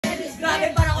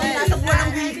Grabe, parang kung nasa buwan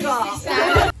ng wika.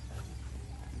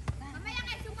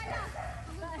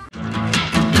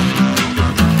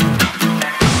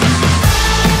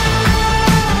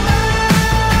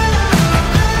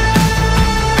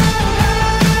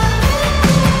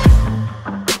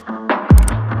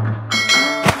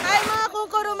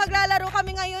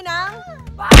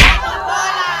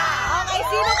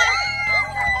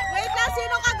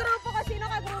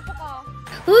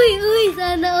 Uy,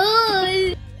 sana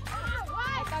all!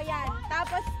 Ito yan.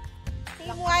 Tapos,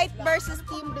 Team White versus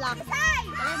Team Black.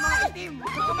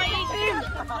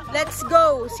 Let's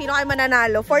go! Sino kayo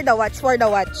mananalo? For the watch, for the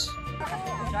watch.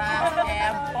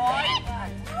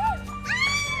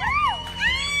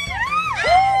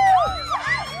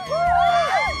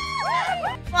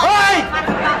 Hoy!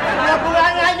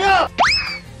 Nabulangan nyo!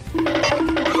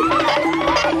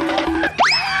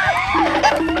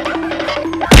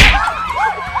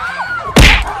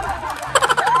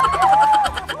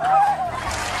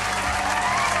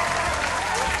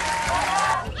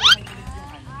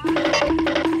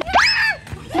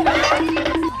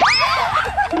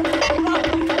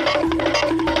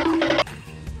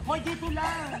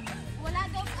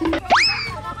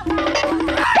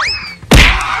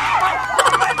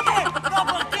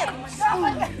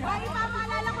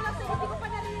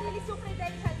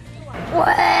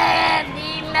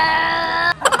 Pwede na!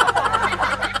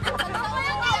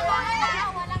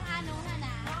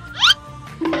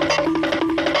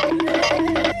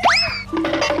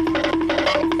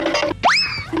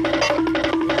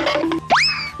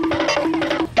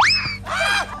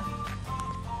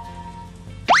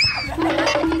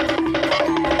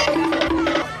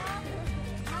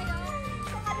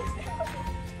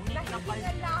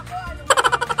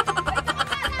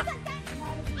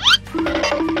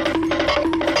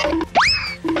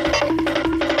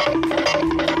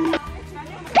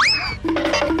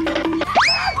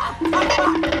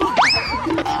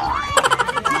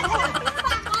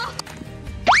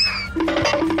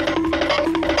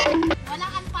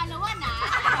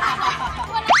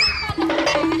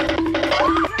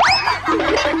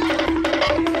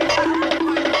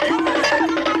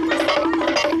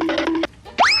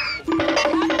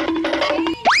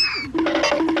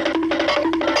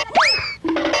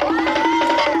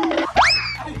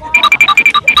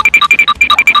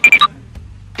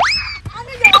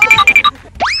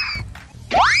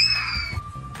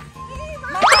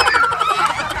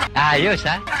 Ayos,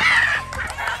 ha?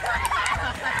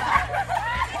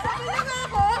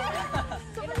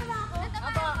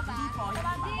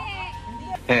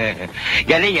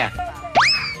 Galing, ah.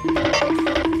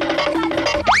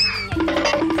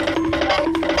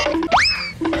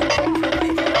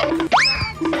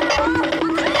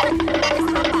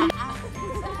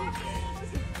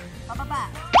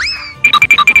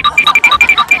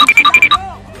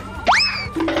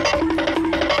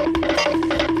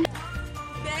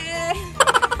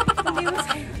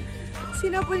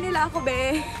 Sinapul nila ako,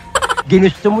 be.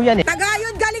 Ginusto mo yan, eh.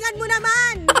 Tagayon, galingan mo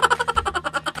naman!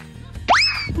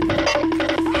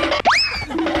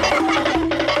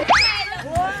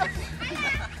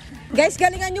 Guys,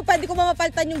 galingan nyo. Pwede ko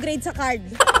mamapalitan yung grade sa card.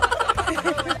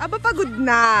 Aba, pagod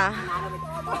na.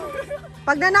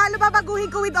 Pag nanalo, babaguhin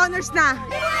ko with honors na.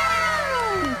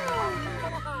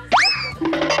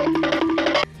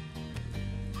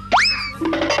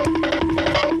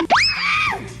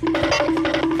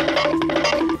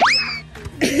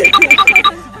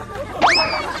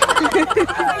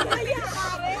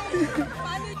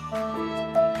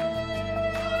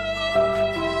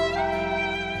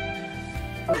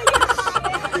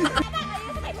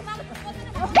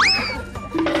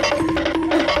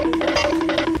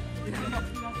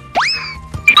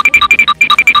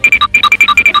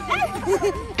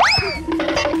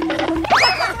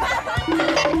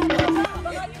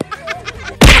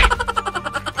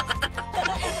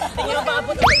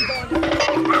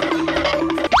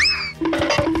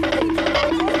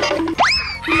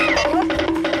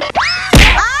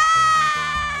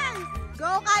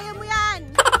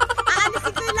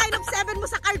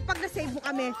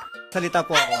 Salita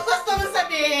po ako. Ano gusto mo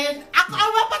sabihin? Ako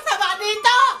ang mapasama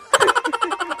dito!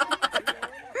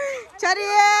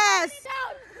 Charies!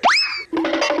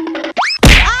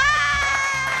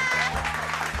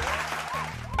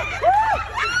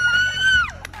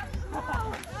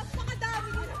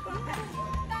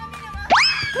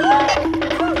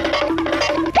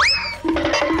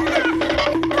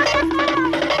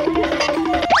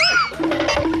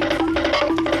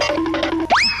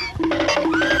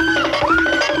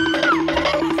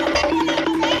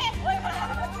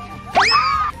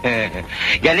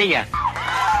 Galing, ah.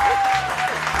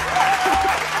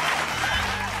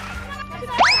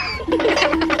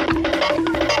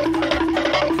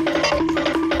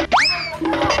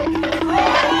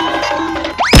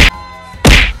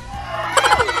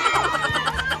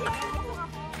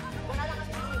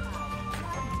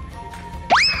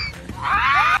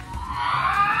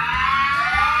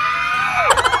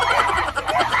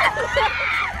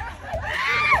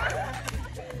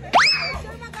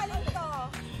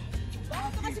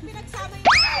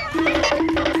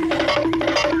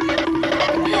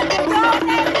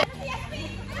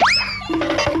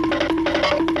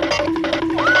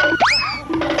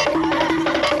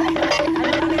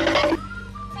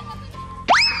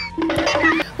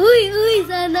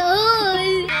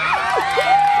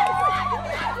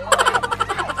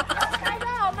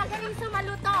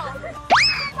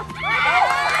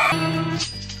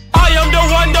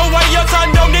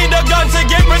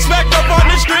 respect up on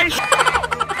the street.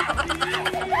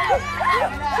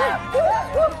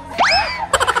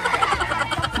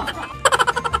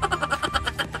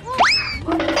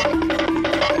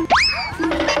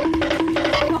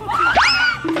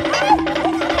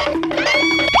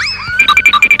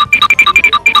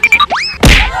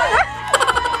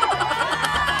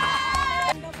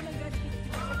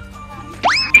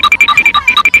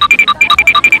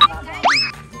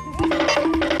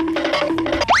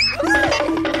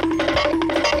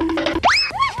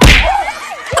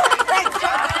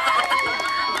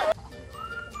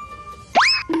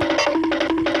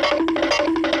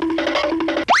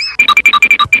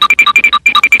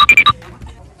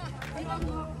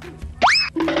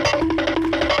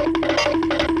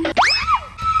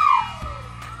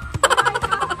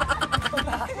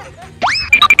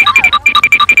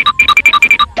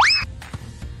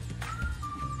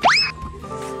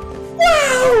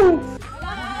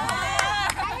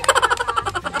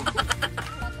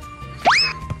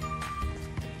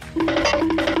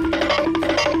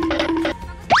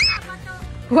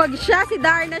 Wag siya, si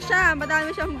Darna siya.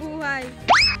 Madami siyang buhay.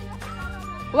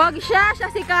 Wag siya, siya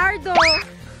si Cardo.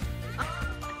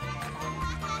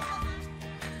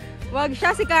 Wag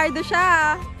siya, si Cardo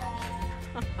siya.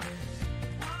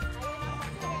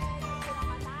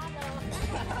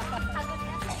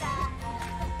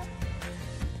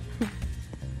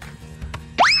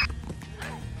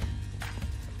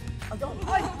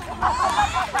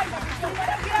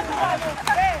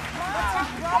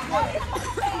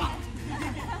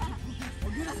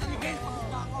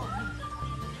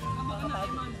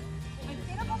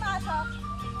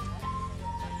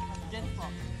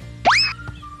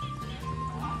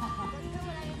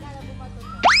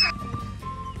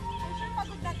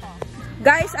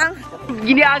 Guys, ang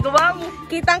ginagawa mo.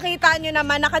 Kitang-kita nyo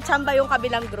naman, nakachamba yung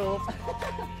kabilang group.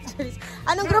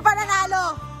 Anong group ang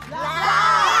nanalo?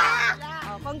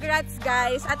 Oh, congrats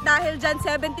guys. At dahil dyan,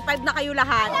 75 na kayo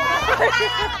lahat.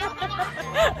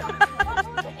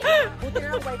 Buti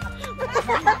na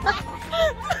white.